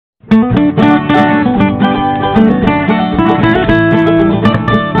Hello,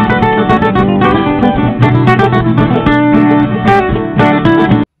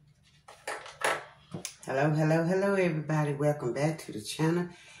 everybody. Welcome back to the channel.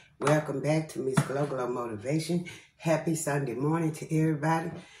 Welcome back to Mz.gloglo Motivation. Happy Sunday morning to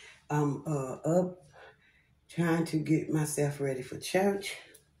everybody. I'm up trying to get myself ready for church.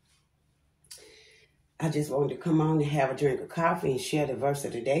 I just wanted to come on and have a drink of coffee and share the verse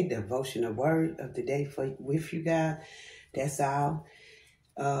of the day, the devotional word of the day with you guys. That's all.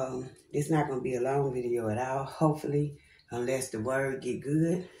 It's not going to be a long video at all, hopefully, unless the word get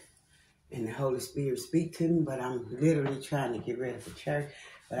good and the Holy Spirit speak to me. But I'm literally trying to get ready for church.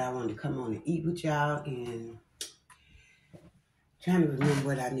 But I wanted to come on and eat with y'all and trying to remember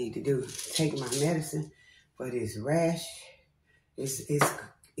what I need to do. Take my medicine for this rash.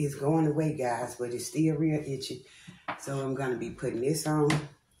 It's going away, guys, but it's still real itchy. So I'm going to be putting this on.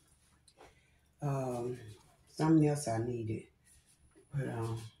 Something else I needed to put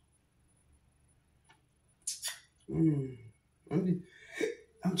on.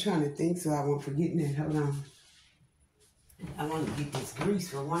 I'm trying to think so I won't forget that. Hold on. I want to get this grease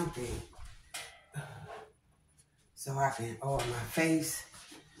for one thing, so I can oil my face.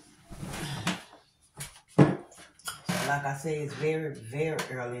 So like I say, it's very, very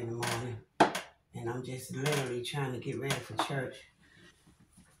early in the morning, and I'm just literally trying to get ready for church.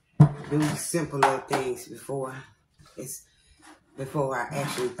 Do simple little things before I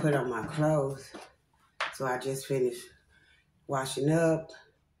actually put on my clothes. So I just finished washing up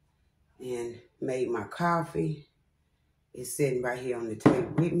and made my coffee. It's sitting right here on the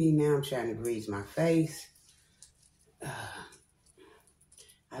table with me now. I'm trying to grease my face.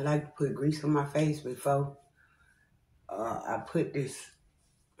 I like to put grease on my face before I put this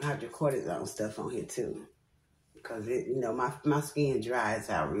hydrocortisone stuff on here too. Because my skin dries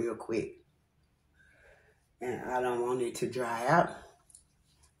out real quick. And I don't want it to dry out.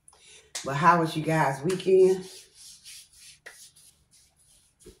 But how was you guys' weekend?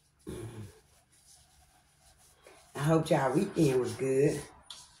 I hope y'all weekend was good.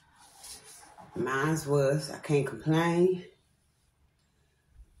 Mine was. I can't complain.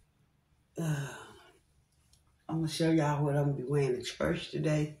 I'm going to show y'all what I'm going to be wearing to church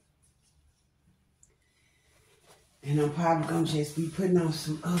today. And I'm probably going to just be putting on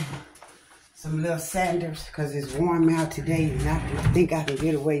some little sandals because it's warm out today and I think I can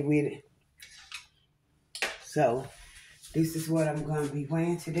get away with it. So this is what I'm going to be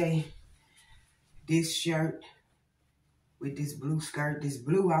wearing today. This shirt with this blue skirt. This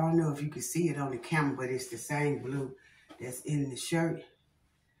blue, I don't know if you can see it on the camera, but it's the same blue that's in the shirt.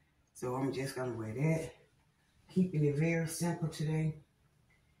 So I'm just going to wear that. Keeping it very simple today.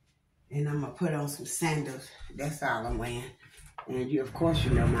 And I'm going to put on some sandals. That's all I'm wearing. And of course,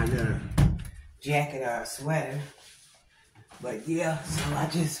 you know my little jacket or sweater. But yeah, so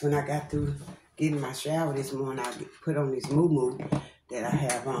when I got through getting my shower this morning, I put on this moo-moo that I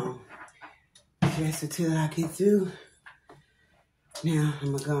have on. Just until I get through. Now,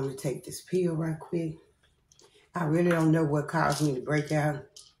 I'm going to take this pill right quick. I really don't know what caused me to break out.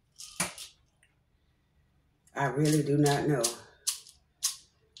 I really do not know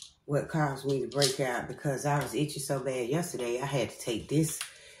what caused me to break out because I was itching so bad yesterday. I had to take this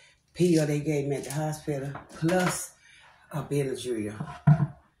pill they gave me at the hospital plus a Benadryl.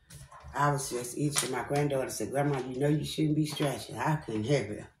 I was just itching. My granddaughter said, "Grandma, you know you shouldn't be stretching." I couldn't help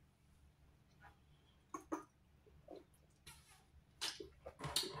it.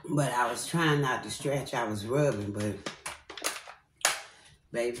 But I was trying not to stretch. I was rubbing, but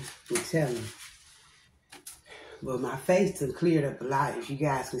baby, I'm telling you. But my face done cleared up a lot. If you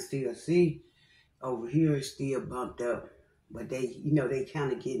guys can still see, over here it's still bumped up. But they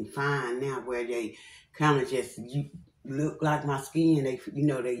kind of getting fine now where they kind of just look like my skin.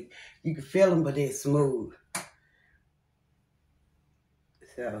 You can feel them, but they're smooth.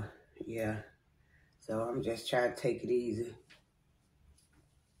 So, yeah. So I'm just trying to take it easy.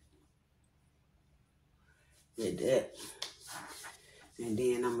 With that. And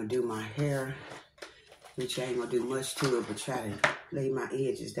then I'm going to do my hair, which I ain't going to do much to it, but try to lay my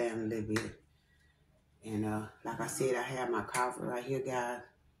edges down a little bit. And like I said, I have my coffee right here, guys.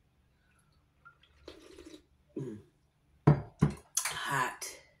 Hot.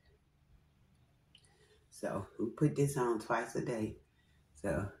 So we put this on twice a day.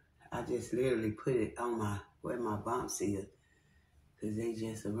 So I just literally put it on where my bumps is. Because they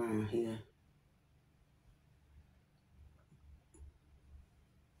just around here.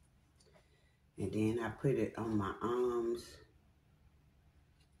 And then I put it on my arms.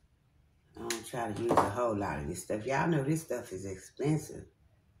 I don't try to use a whole lot of this stuff. Y'all know this stuff is expensive.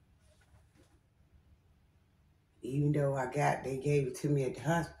 Even though they gave it to me at the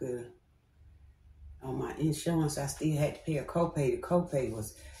hospital on my insurance, I still had to pay a copay. The copay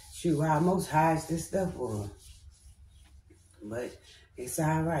was, shoot, almost high as this stuff was. But it's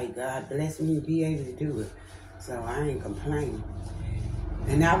all right. God blessed me to be able to do it. So I ain't complaining.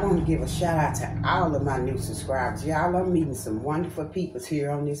 And I want to give a shout out to all of my new subscribers. Y'all, I'm meeting some wonderful people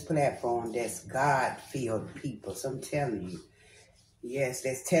here on this platform that's God-filled people. So I'm telling you. Yes,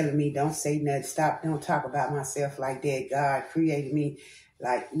 that's telling me don't say nothing. Stop, don't talk about myself like that. God created me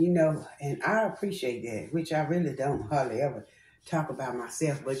like, you know, and I appreciate that, which I really don't hardly ever talk about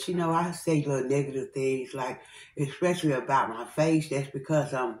myself. But, you know, I say little negative things, like, especially about my face. That's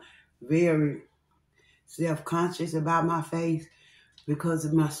because I'm very self-conscious about my face because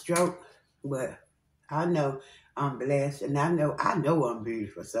of my stroke. But I know I'm blessed, and I know I'm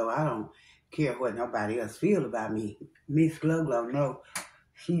beautiful, so I don't care what nobody else feel about me. Mz.gloglo, no,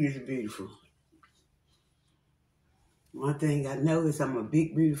 she is beautiful. One thing I know is I'm a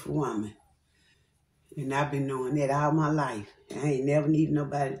big, beautiful woman. And I've been knowing that all my life. I ain't never needed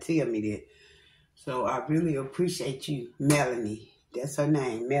nobody to tell me that. So I really appreciate you, Melanie. That's her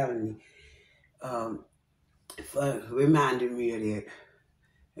name, Melanie, for reminding me of that.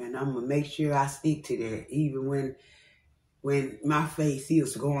 And I'm going to make sure I stick to that, even when my face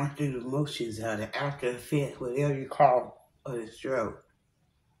is going through the motions of the after effect, whatever you call of the stroke.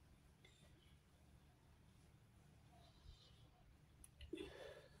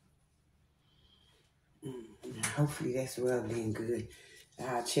 Hopefully that's rubbed in good.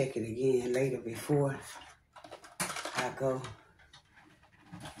 I'll check it again later before I get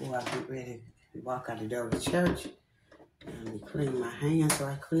ready to walk out the door to church. Let me clean my hands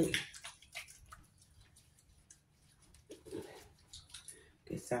right quick.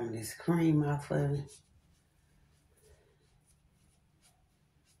 Get some of this cream off of it.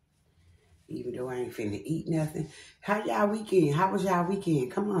 Even though I ain't finna eat nothing. How y'all weekend? How was y'all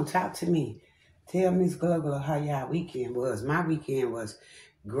weekend? Come on, talk to me. Tell Mz.gloglo how y'all weekend was. My weekend was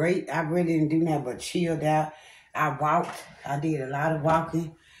great. I really didn't do nothing but chilled out. I walked. I did a lot of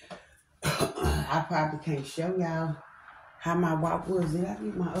walking. I probably can't show y'all how my walk was. Did I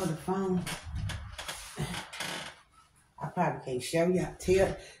leave my other phone? I probably can't show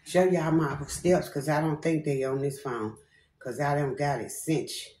y'all my steps because I don't think they on this phone because I don't got it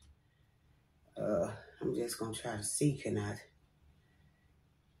cinched. I'm just going to try to see, can I?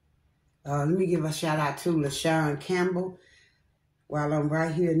 Let me give a shout out to LaShawn Campbell. While I'm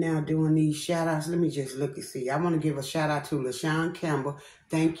right here now doing these shout outs, let me just look and see. I want to give a shout out to LaShawn Campbell.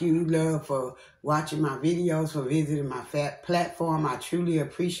 Thank you, love, for watching my videos, for visiting my platform. I truly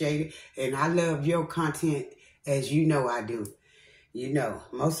appreciate it. And I love your content as you know I do. You know,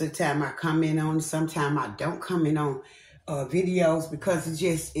 most of the time I comment on, sometimes I don't comment on videos because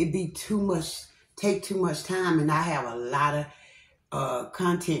it be too much, take too much time. And I have a lot of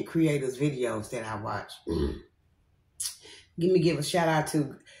content creators videos that I watch. Give a shout out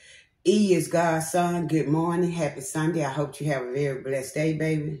to E is God's son. Good morning. Happy Sunday. I hope you have a very blessed day,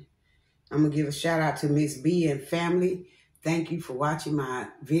 baby. I'm going to give a shout out to Miss B and family. Thank you for watching my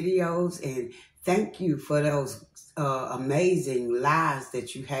videos. And thank you for those amazing lives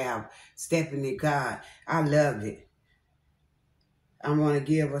that you have stepping in God. I loved it. I want to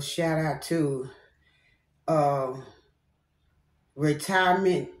give a shout out to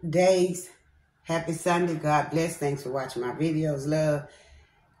Retirement Days. Happy Sunday. God bless. Thanks for watching my videos, love.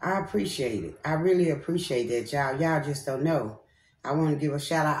 I appreciate it. I really appreciate that, y'all. Y'all just don't know. I want to give a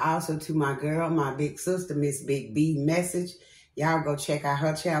shout out also to my girl, my big sister, Miss Big B Message. Y'all go check out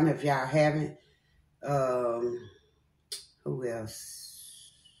her channel if y'all haven't. Who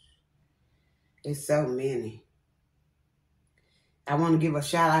else? There's so many. I want to give a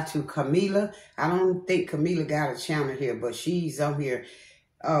shout out to Camila. I don't think Camila got a channel here, but she's on here.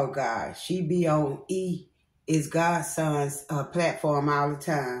 Oh, God. She be on E is God's son's platform all the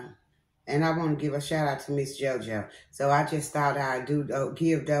time. And I want to give a shout out to Miss JoJo. So I just thought I'd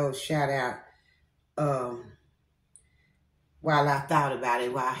give those shout out while I thought about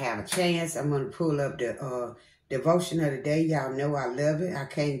it, while I have a chance. I'm going to pull up the devotion of the day. Y'all know I love it. I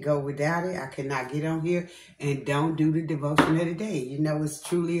can't go without it. I cannot get on here and don't do the devotion of the day. You know, it's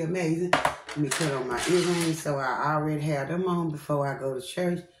truly amazing. Let me put on my earrings so I already have them on before I go to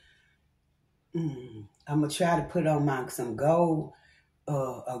church. I'm going to try to put on some gold,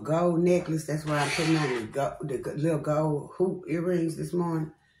 a gold necklace. That's why I'm putting on the little gold hoop earrings this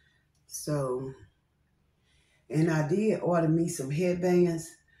morning. So, and I did order me some headbands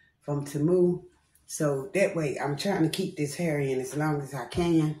from Temu. So that way I'm trying to keep this hair in as long as I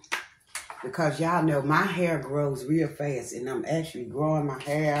can. Because y'all know my hair grows real fast and I'm actually growing my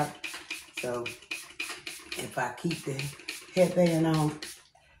hair out. So if I keep the headband on,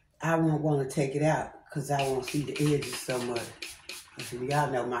 I won't want to take it out because I won't see the edges so much. Because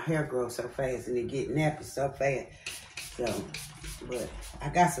y'all know my hair grows so fast and it get nappy so fast. So, but I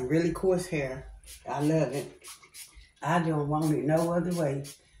got some really coarse hair. I love it. I don't want it no other way.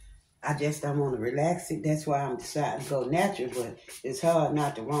 I just don't want to relax it. That's why I'm deciding to go natural. But it's hard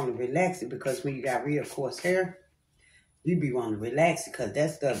not to want to relax it because when you got real coarse hair, you be wanting to relax it because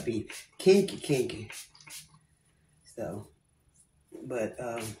that stuff be kinky. So, but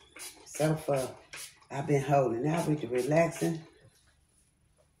so far, I've been holding out with the relaxing.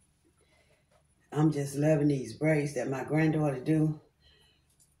 I'm just loving these braids that my granddaughter do.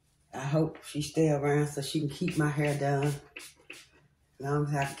 I hope she stay around so she can keep my hair done. As long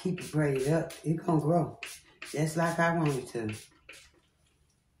as I can keep it braided up, it's gonna grow. Just like I want it to.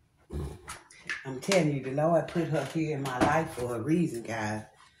 I'm telling you, the Lord put her here in my life for a reason, guys.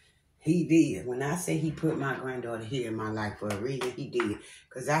 He did. When I say he put my granddaughter here in my life for a reason, he did.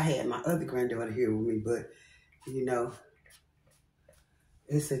 Because I had my other granddaughter here with me, but, you know,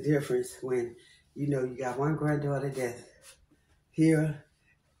 it's a difference when, you know, you got one granddaughter that's here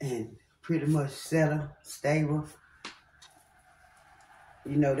and pretty much settled, stable.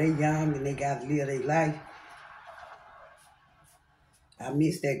 You know, they young and they got to live their life. I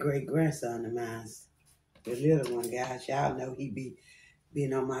miss that great-grandson of mine, the little one, guys. Y'all know he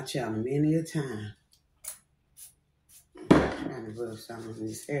been on my channel many a time. I'm trying to rub some of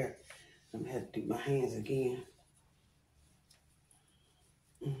his hair. I'm going to have to do my hands again.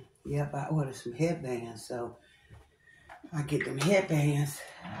 Yep, I ordered some headbands, so I get them headbands.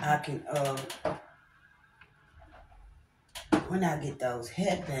 I can, when I get those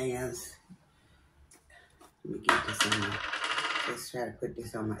headbands, let me get this on my, let's try to put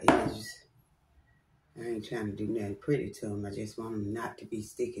this on my edges. I ain't trying to do nothing pretty to them. I just want them not to be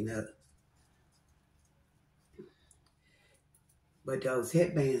sticking up. But those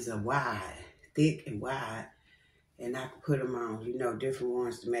headbands are wide, thick and wide. And I can put them on, you know, different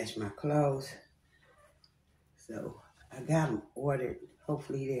ones to match my clothes. So I got them ordered.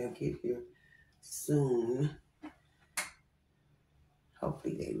 Hopefully they'll get here soon.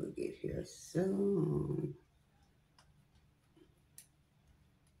 Hopefully they will get here soon.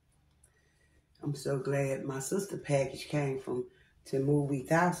 I'm so glad my sister package came to move. We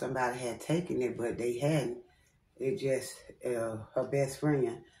thought somebody had taken it, but they hadn't. It just, her best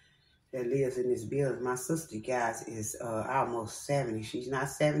friend that lives in this building. My sister, guys, is almost 70. She's not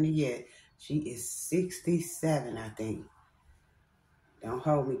 70 yet. She is 67, I think. Don't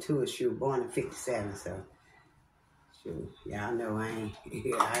hold me to it. She was born in 57, so shoot, y'all know I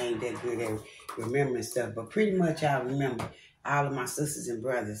ain't that good at remembering stuff. But pretty much I remember all of my sisters and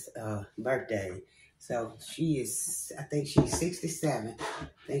brothers' birthday. So she is, I think she's 67. I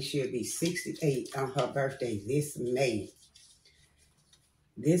think she'll be 68 on her birthday this May.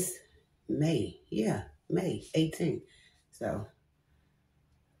 This May, yeah, May 18th. So,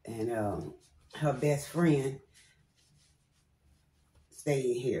 and her best friend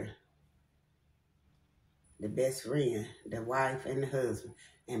staying here. The best friend, the wife and the husband.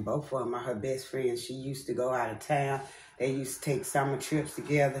 And both of them are her best friends. She used to go out of town. They used to take summer trips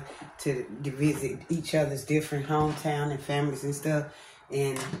together to visit each other's different hometown and families and stuff.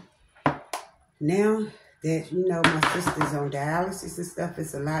 And now that, you know, my sister's on dialysis and stuff,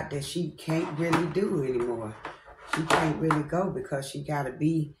 it's a lot that she can't really do anymore. She can't really go because she got to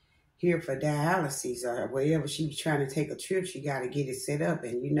be here for dialysis or wherever she's trying to take a trip, she got to get it set up.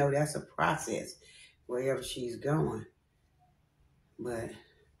 And, you know, that's a process wherever she's going. But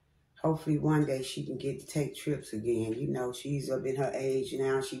hopefully one day she can get to take trips again. You know, she's up in her age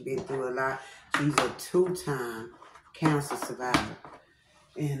now. She's been through a lot. She's a 2-time cancer survivor.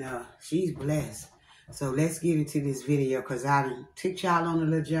 And she's blessed. So let's get into this video because I done took y'all on a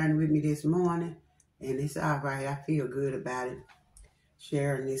little journey with me this morning. And it's all right. I feel good about it.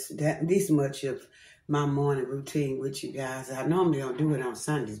 Sharing this much of my morning routine with you guys. I normally don't do it on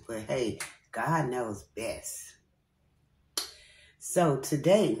Sundays, but hey, God knows best. So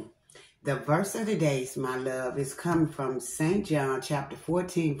today, the verse of the day, my love, is coming from St. John chapter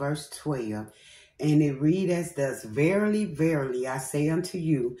 14, verse 12. And it read as thus, Verily, verily, I say unto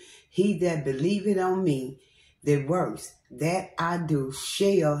you, he that believeth on me, the works that I do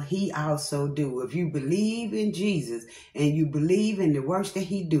shall he also do. If you believe in Jesus and you believe in the works that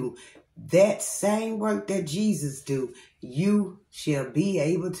he do, that same work that Jesus do, you shall be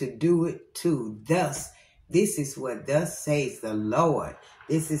able to do it too. Thus, this is what thus says the Lord.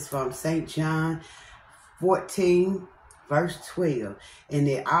 This is from St. John 14, verse 12. And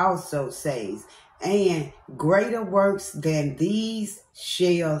it also says, and greater works than these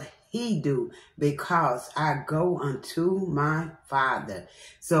shall he do, because I go unto my Father.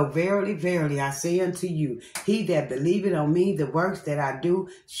 So verily, verily, I say unto you, he that believeth on me, the works that I do,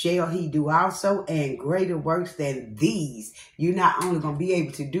 shall he do also, and greater works than these. You're not only going to be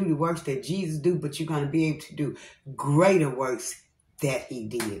able to do the works that Jesus do, but you're going to be able to do greater works that he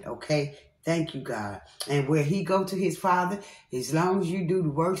did, okay? Thank you, God. And where he go to his Father, as long as you do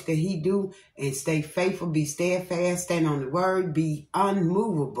the works that he do and stay faithful, be steadfast, stand on the word, be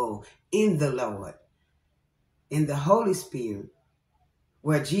unmovable in the Lord, in the Holy Spirit,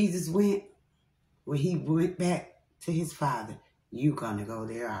 where Jesus went, when he went back to his Father, you're going to go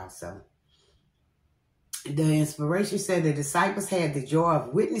there also. The inspiration said the disciples had the joy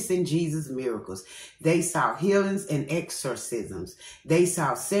of witnessing Jesus' miracles. They saw healings and exorcisms. They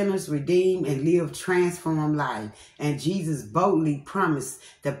saw sinners redeemed and live transformed life. And Jesus boldly promised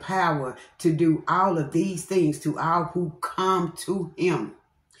the power to do all of these things to all who come to him.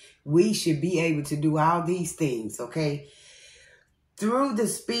 We should be able to do all these things, okay? Through the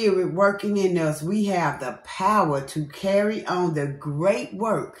Spirit working in us, we have the power to carry on the great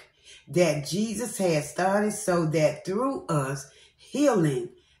work that Jesus has started, so that through us, healing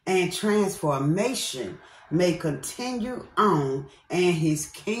and transformation may continue on and his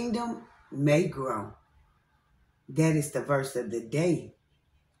kingdom may grow. That is the verse of the day.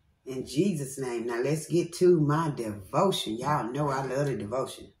 In Jesus' name. Now let's get to my devotion. Y'all know I love the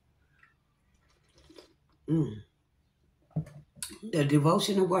devotion. The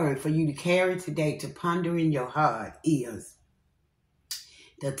devotional word for you to carry today, to ponder in your heart, is,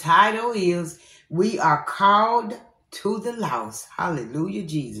 the title is, We Are Called to the Lost. Hallelujah,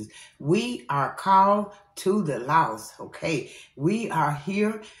 Jesus. We are called to the lost, okay? We are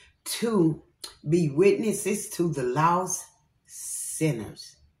here to be witnesses to the lost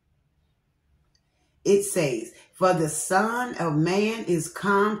sinners. It says, for the Son of Man is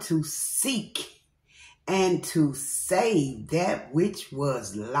come to seek and to save that which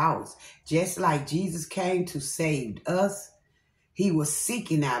was lost. Just like Jesus came to save us, he was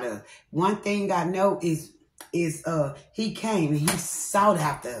seeking out us. One thing I know is he came and he sought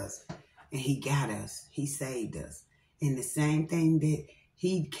after us, and he got us. He saved us. And the same thing that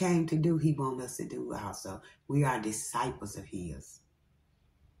he came to do, he wants us to do also. We are disciples of his.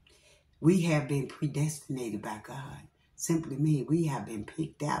 We have been predestinated by God. Simply means we have been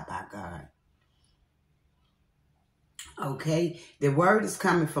picked out by God. Okay, the word is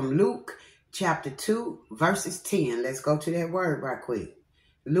coming from Luke chapter 2, verses 10. Let's go to that word right quick.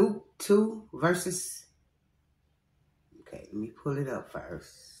 Luke 2, verses... Okay, let me pull it up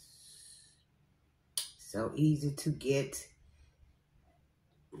first. So easy to get.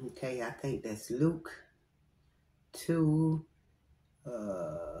 Okay, I think that's Luke 2,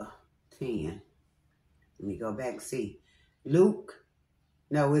 10. Let me go back and see. It's Luke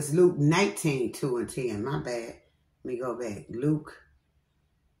 19, 2 and 10. My bad. Let me go back. Luke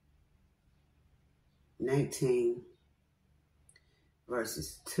 19,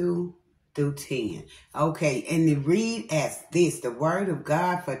 verses 2 through 10. Okay, and it read as this. The word of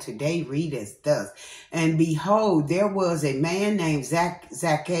God for today read as thus. And behold, there was a man named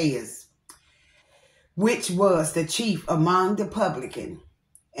Zacchaeus, which was the chief among the publicans,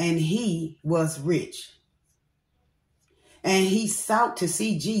 and he was rich. And he sought to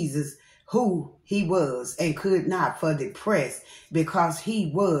see Jesus, who he was, and could not for the press, because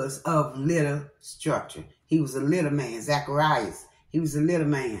he was of little stature. He was a little man, Zacharias. He was a little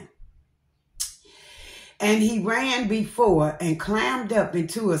man. And he ran before and climbed up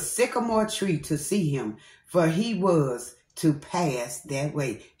into a sycamore tree to see him, for he was to pass that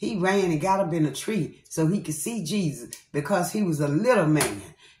way. He ran and got up in a tree so he could see Jesus, because he was a little man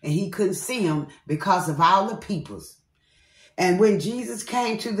and he couldn't see him because of all the peoples. And when Jesus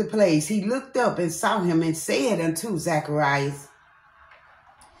came to the place, he looked up and saw him and said unto Zacharias,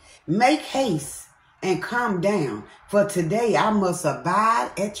 make haste and come down, for today I must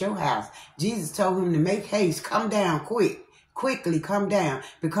abide at your house. Jesus told him to make haste, come down quickly come down,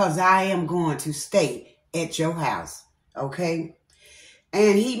 because I am going to stay at your house. Okay?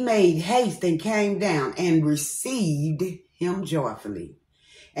 And he made haste and came down and received him joyfully.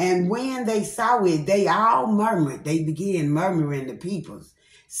 And when they saw it, they all murmured. They began murmuring, the people,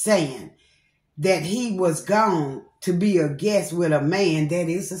 saying that he was gone to be a guest with a man that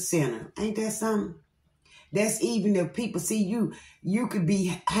is a sinner. Ain't that something? That's even if people see you, you could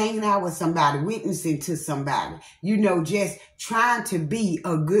be hanging out with somebody, witnessing to somebody, just trying to be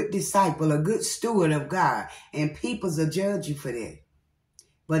a good disciple, a good steward of God. And peoples will judge you for that.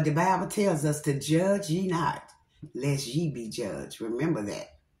 But the Bible tells us to judge ye not, lest ye be judged. Remember that.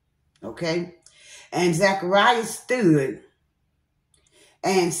 Okay? And Zacharias stood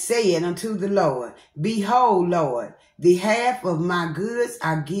and said unto the Lord, Behold, Lord, the half of my goods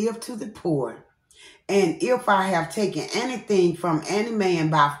I give to the poor. And if I have taken anything from any man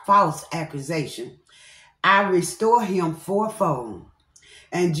by false accusation, I restore him fourfold.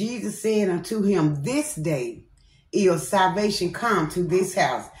 And Jesus said unto him, This day is salvation come to this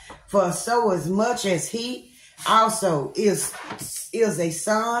house, for so as much as he also is a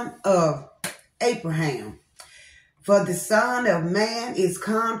son of Abraham. For the Son of Man is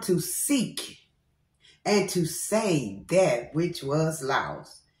come to seek and to save that which was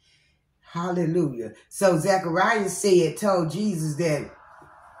lost. Hallelujah. So Zacharias told Jesus that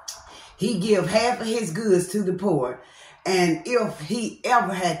he give half of his goods to the poor. And if he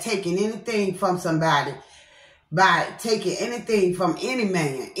ever had taken anything from somebody, by taking anything from any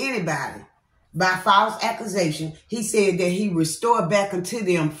man, anybody, by false accusation, he said that he restored back unto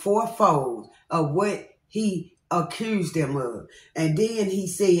them fourfold of what he accused them of. And then he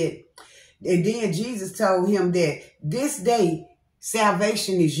said, and then Jesus told him that this day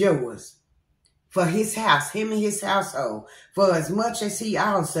salvation is yours for his house, him and his household, for as much as he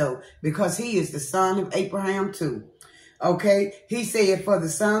also, because he is the son of Abraham too. Okay, he said, for the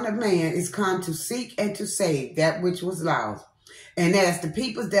Son of Man is come to seek and to save that which was lost. And as the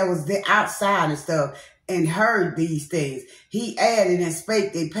people that was there outside and stuff and heard these things, he added and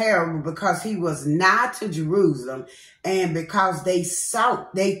spake the parable because he was nigh to Jerusalem, and because they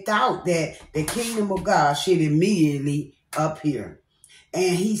thought that the kingdom of God should immediately appear.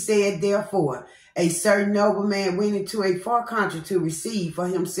 And he said, therefore, a certain nobleman went into a far country to receive for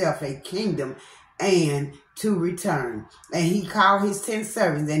himself a kingdom and to return. And he called his 10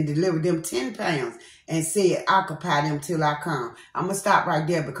 servants and delivered them 10 pounds and said, occupy them till I come. I'm going to stop right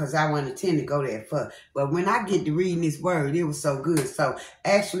there because I want to tend to go there first. But when I get to reading this word, it was so good. So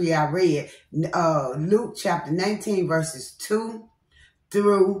actually I read Luke chapter 19 verses 2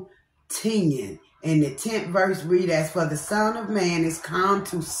 through 10. And the 10th verse read as, for the Son of Man is come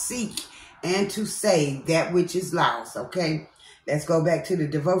to seek and to save that which is lost. Okay. Let's go back to the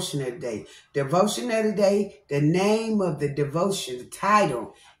devotion of the day. Devotion of the day, the name of the devotion, the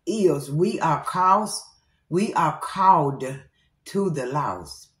title is We are called to the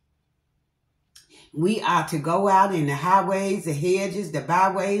lost. We are to go out in the highways, the hedges, the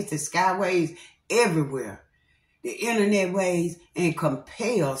byways, the skyways, everywhere, the internet ways, and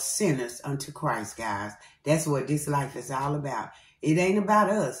compel sinners unto Christ, guys. That's what this life is all about. It ain't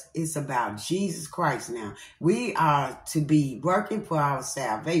about us. It's about Jesus Christ now. We are to be working for our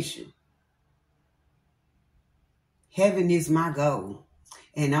salvation. Heaven is my goal.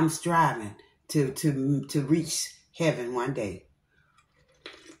 And I'm striving to reach heaven one day.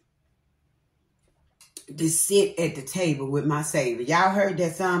 To sit at the table with my Savior. Y'all heard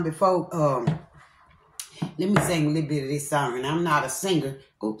that song before? Let me sing a little bit of this song. And I'm not a singer.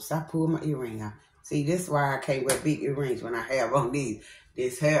 Oops, I pulled my earring out. See, this is why I can't wear big earrings when I have on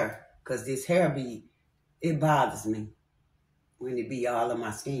this hair. Because this hair it bothers me when it be all on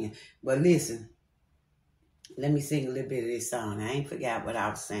my skin. But listen, let me sing a little bit of this song. I ain't forgot what I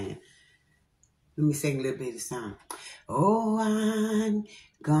was saying. Let me sing a little bit of the song. Oh, I'm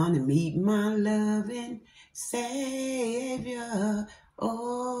gonna meet my loving Savior.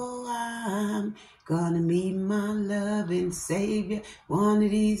 Oh, I'm gonna meet my loving Savior one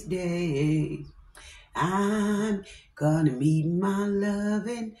of these days. I'm gonna meet my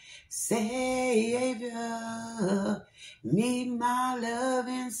loving Savior. Meet my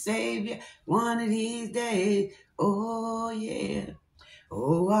loving Savior one of these days. Oh, yeah.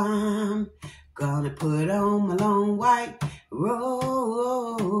 Oh, I'm gonna put on my long white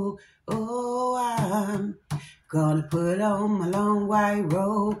robe. Oh, I'm gonna put on my long white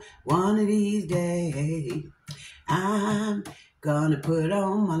robe one of these days. I'm gonna put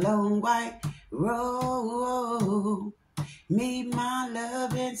on my long white robe. Meet my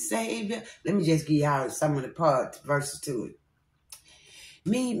loving Savior. Let me just give y'all some of the verses to it.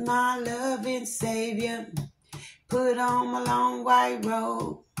 Meet my loving Savior. Put on my long white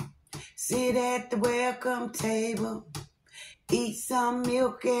robe. Sit at the welcome table. Eat some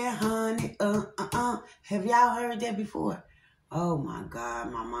milk and honey. Have y'all heard that before? Oh my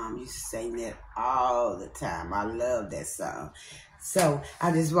God, my mom used to sing that all the time. I love that song. So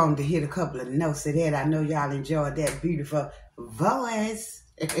I just wanted to hit a couple of notes of that. I know y'all enjoyed that beautiful voice.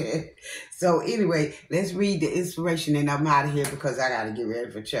 So anyway, let's read the inspiration and I'm out of here because I got to get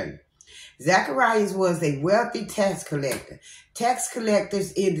ready for church. Zacharias was a wealthy tax collector. Tax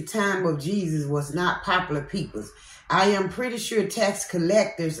collectors in the time of Jesus was not popular people. I am pretty sure tax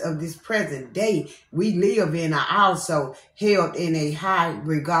collectors of this present day we live in are also held in a high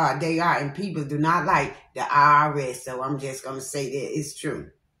regard. They are, and people do not like the IRS. So I'm just going to say that it's true.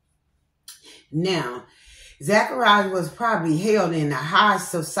 Now, Zacharias was probably held in a high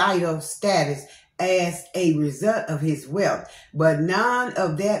societal status as a result of his wealth, but none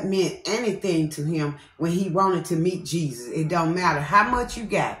of that meant anything to him when he wanted to meet Jesus. It don't matter how much you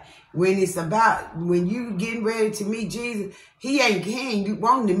got. When it's about, when you getting ready to meet Jesus, he ain't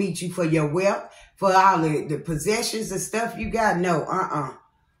wanting to meet you for your wealth, for all the possessions and stuff you got. No,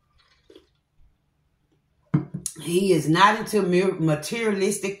 He is not into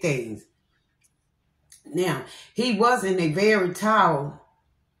materialistic things. Now, he wasn't a very tall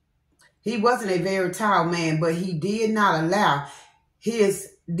man, but he did not allow his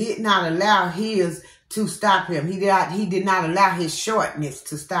to stop him. He did not allow his shortness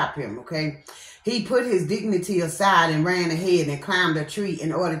to stop him, okay? He put his dignity aside and ran ahead and climbed a tree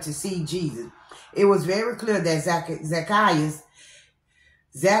in order to see Jesus. It was very clear that Zacharias,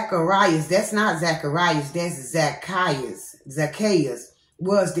 that's not Zacharias, that's Zacchaeus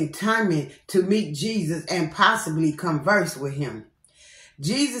was determined to meet Jesus and possibly converse with him.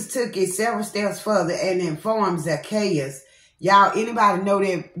 Jesus took it several steps further and informed Zacchaeus. Y'all, anybody know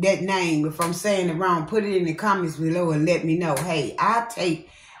that name? If I'm saying it wrong, put it in the comments below and let me know. Hey, I take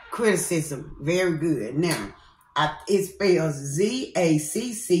criticism very good. Now, it spells Zacchaeus,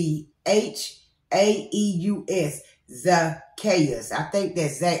 Zacchaeus. I think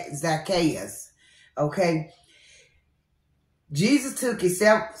that's Zacchaeus. Okay. Jesus took it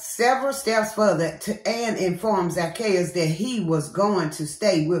several steps further and informed Zacchaeus that he was going to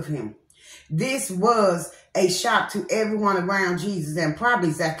stay with him. This was a shock to everyone around Jesus and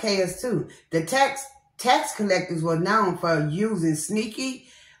probably Zacchaeus too. The tax collectors were known for using sneaky,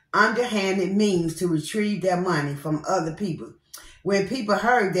 underhanded means to retrieve their money from other people. When people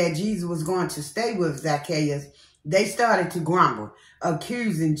heard that Jesus was going to stay with Zacchaeus, they started to grumble,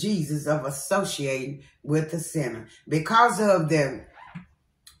 accusing Jesus of associating with a sinner. Because of the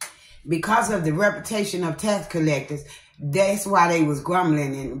reputation of tax collectors, that's why they was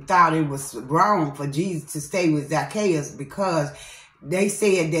grumbling and thought it was wrong for Jesus to stay with Zacchaeus, because they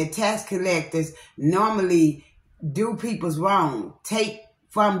said that tax collectors normally do people's wrong, take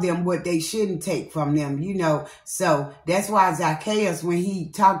from them what they shouldn't take from them, you know. So that's why Zacchaeus, when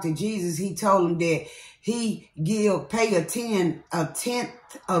he talked to Jesus, he told him that he pay a tenth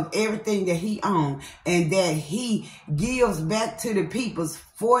of everything that he owned, and that he gives back to the people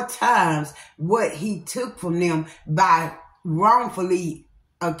 4 times what he took from them by wrongfully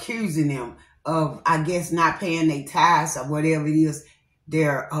accusing them of, I guess, not paying their tithes or whatever it is,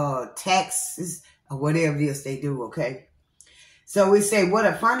 their taxes or whatever it is they do, okay? So it said, what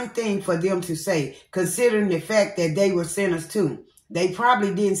a funny thing for them to say, considering the fact that they were sinners too. They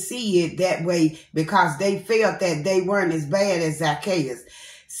probably didn't see it that way because they felt that they weren't as bad as Zacchaeus.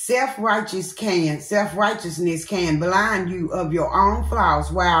 Self-righteousness can blind you of your own flaws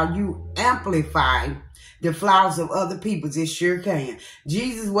while you amplify the flaws of other people's. It sure can.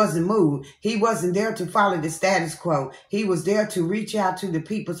 Jesus wasn't moved. He wasn't there to follow the status quo. He was there to reach out to the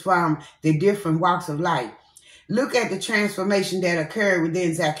people from the different walks of life. Look at the transformation that occurred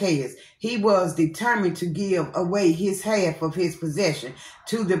within Zacchaeus. He was determined to give away his half of his possession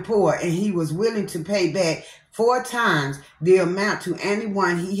to the poor, and he was willing to pay back 4 times the amount to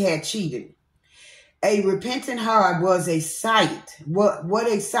anyone he had cheated. A repentant heart was a sight. What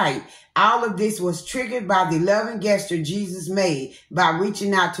a sight. All of this was triggered by the loving gesture Jesus made by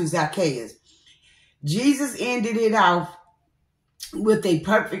reaching out to Zacchaeus. Jesus ended it off with a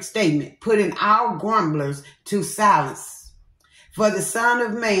perfect statement, putting all grumblers to silence. For the Son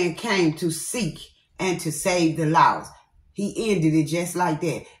of Man came to seek and to save the lost. He ended it just like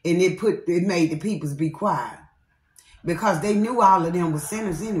that. And it made the peoples be quiet, because they knew all of them were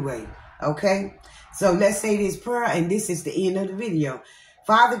sinners anyway. Okay? So let's say this prayer, and this is the end of the video.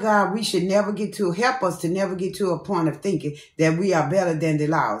 Father God, help us to never get to a point of thinking that we are better than the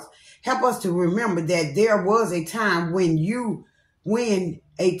lost. Help us to remember that there was a time when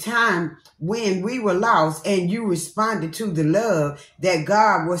we were lost and you responded to the love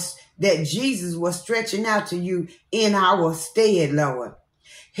that Jesus was stretching out to you in our stead, Lord.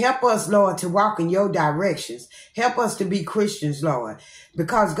 Help us, Lord, to walk in your directions. Help us to be Christians, Lord.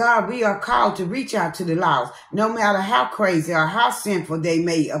 Because, God, we are called to reach out to the lost, no matter how crazy or how sinful they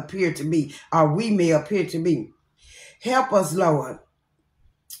may appear to be, or we may appear to be. Help us, Lord.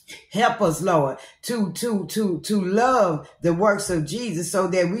 Help us, Lord, to love the works of Jesus so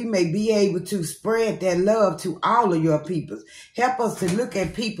that we may be able to spread that love to all of your peoples. Help us to look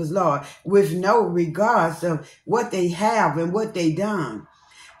at peoples, Lord, with no regards of what they have and what they done.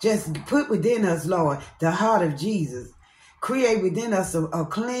 Just put within us, Lord, the heart of Jesus. Create within us a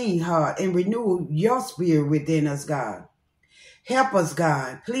clean heart and renew your spirit within us, God. Help us,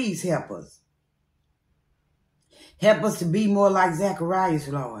 God. Please help us. Help us to be more like Zacharias,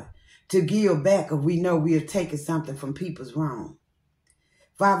 Lord, to give back if we know we have taken something from people's wrong.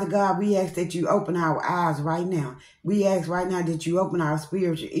 Father God, we ask that you open our eyes right now. We ask right now that you open our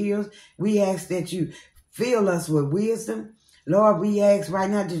spiritual ears. We ask that you fill us with wisdom. Lord, we ask right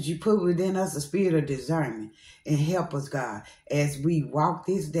now that you put within us a spirit of discernment and help us, God, as we walk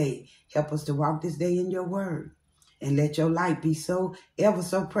this day. Help us to walk this day in your word and let your light be so ever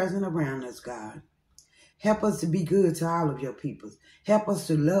so present around us, God. Help us to be good to all of your peoples. Help us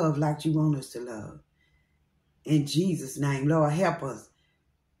to love like you want us to love. In Jesus' name, Lord, help us.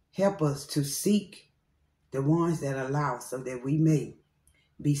 Help us to seek the ones that are lost so that we may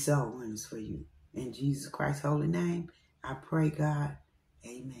be soul winners for you. In Jesus Christ's holy name, I pray, God.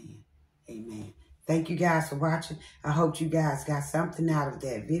 Amen. Amen. Thank you guys for watching. I hope you guys got something out of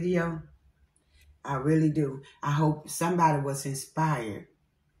that video. I really do. I hope somebody was inspired.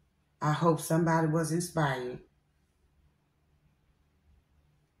 I hope somebody was inspired.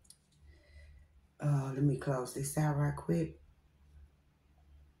 Let me close this out right quick.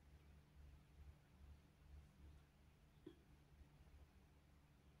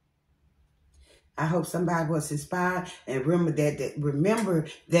 I hope somebody was inspired, and remember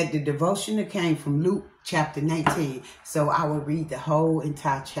that the devotional came from Luke chapter 19. So I will read the whole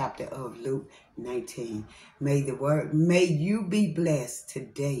entire chapter of Luke 19. May you be blessed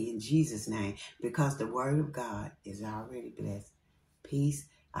today in Jesus' name, because the word of God is already blessed. Peace.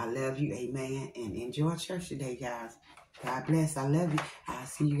 I love you. Amen. And enjoy church today, guys. God bless. I love you. I'll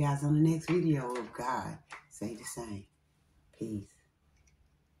see you guys on the next video of God. Say the same. Peace.